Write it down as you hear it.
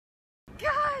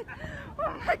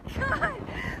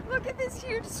this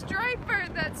huge striper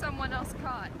that someone else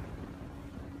caught.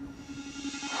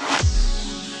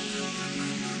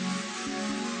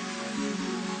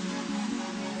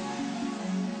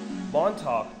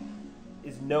 Montauk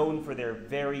is known for their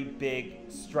very big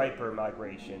striper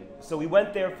migration. So we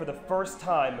went there for the first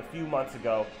time a few months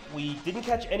ago. We didn't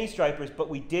catch any stripers, but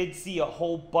we did see a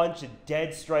whole bunch of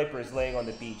dead stripers laying on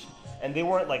the beach. And they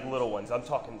weren't like little ones. I'm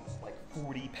talking like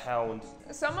 40-pound.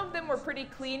 Some of them were pretty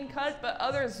clean cut, but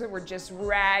others were just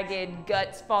ragged,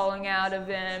 guts falling out of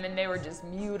them, and they were just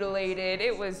mutilated.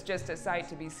 It was just a sight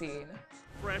to be seen.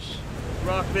 Fresh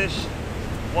rockfish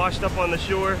washed up on the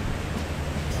shore.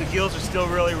 The gills are still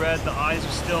really red, the eyes are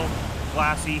still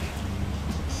glassy.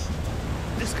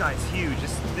 This guy's huge.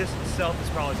 This itself is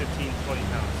probably 15, 20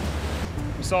 pounds.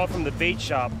 We saw from the bait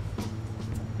shop,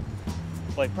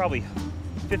 like probably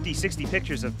 50, 60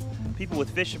 pictures of people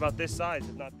with fish about this size,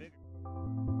 if not bigger.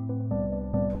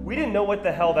 We didn't know what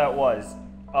the hell that was,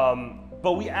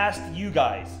 but we asked you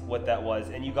guys what that was,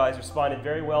 and you guys responded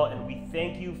very well, and we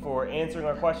thank you for answering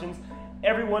our questions.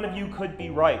 Every one of you could be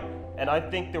right. And I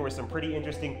think there were some pretty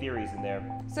interesting theories in there.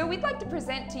 So we'd like to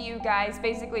present to you guys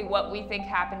basically what we think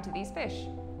happened to these fish.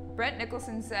 Brent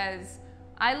Nicholson says,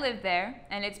 I live there,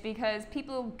 and it's because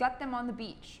people gut them on the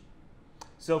beach.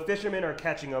 So fishermen are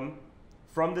catching them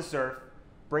from the surf,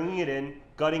 bringing it in,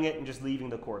 gutting it, and just leaving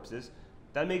the corpses.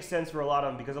 That makes sense for a lot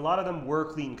of them because a lot of them were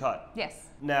clean cut. Yes.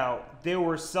 Now, there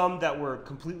were some that were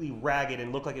completely ragged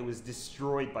and looked like it was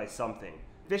destroyed by something.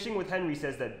 Fishing with Henry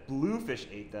says that bluefish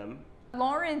ate them.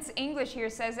 Lawrence English here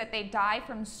says that they die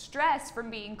from stress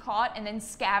from being caught and then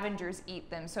scavengers eat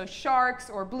them. So sharks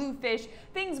or bluefish,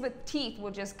 things with teeth will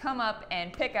just come up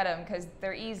and pick at them because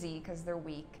they're easy, because they're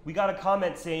weak. We got a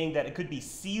comment saying that it could be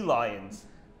sea lions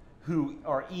who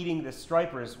are eating the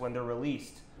stripers when they're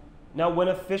released. Now, when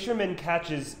a fisherman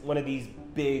catches one of these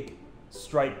big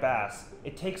striped bass,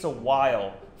 it takes a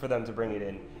while for them to bring it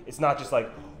in. It's not just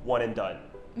like one and done.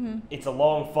 Mm-hmm. It's a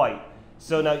long fight.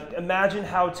 So now imagine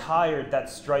how tired that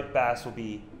striped bass will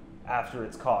be after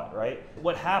it's caught, right?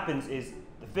 What happens is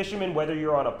the fishermen, whether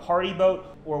you're on a party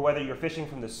boat or whether you're fishing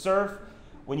from the surf,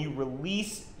 when you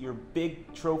release your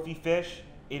big trophy fish,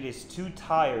 it is too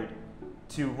tired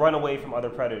to run away from other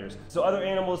predators. So other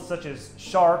animals such as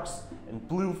sharks and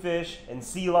bluefish and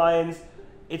sea lions,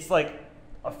 it's like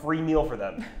a free meal for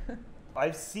them.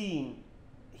 I've seen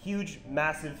huge,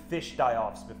 massive fish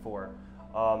die-offs before.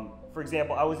 For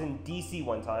example, I was in DC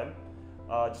one time,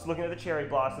 just looking at the cherry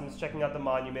blossoms, checking out the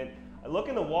monument. I look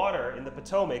in the water in the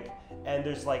Potomac, and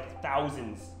there's like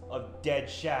thousands of dead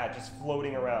shad just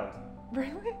floating around.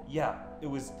 Really? Yeah, it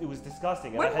was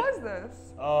disgusting. When was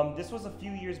this? This was a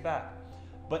few years back,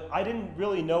 but I didn't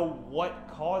really know what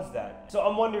caused that. So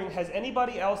I'm wondering, has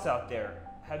anybody else out there,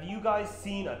 have you guys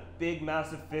seen a big,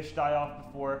 massive fish die off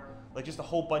before? Like just a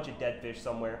whole bunch of dead fish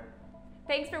somewhere?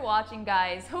 Thanks for watching,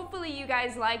 guys. Hopefully you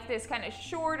guys liked this kind of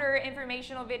shorter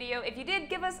informational video. If you did,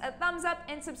 give us a thumbs up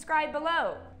and subscribe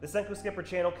below. The Senko Skipper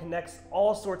channel connects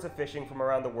all sorts of fishing from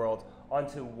around the world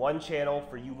onto one channel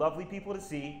for you lovely people to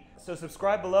see. So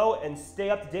subscribe below and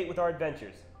stay up to date with our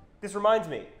adventures. This reminds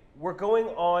me, we're going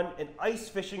on an ice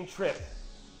fishing trip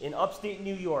in upstate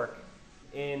New York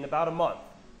in about a month.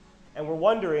 And we're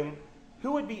wondering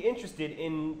who would be interested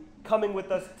in coming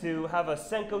with us to have a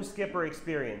Senko Skipper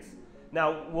experience.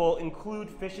 Now, we'll include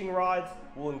fishing rods,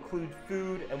 we'll include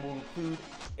food, and we'll include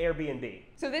Airbnb.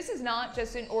 So this is not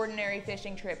just an ordinary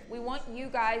fishing trip. We want you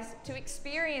guys to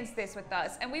experience this with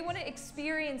us, and we want to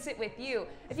experience it with you.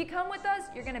 If you come with us,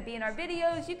 you're going to be in our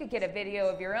videos. You could get a video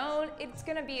of your own. It's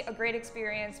going to be a great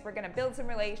experience. We're going to build some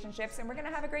relationships, and we're going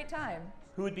to have a great time.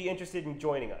 Who would be interested in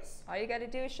joining us? All you got to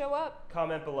do is show up.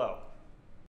 Comment below.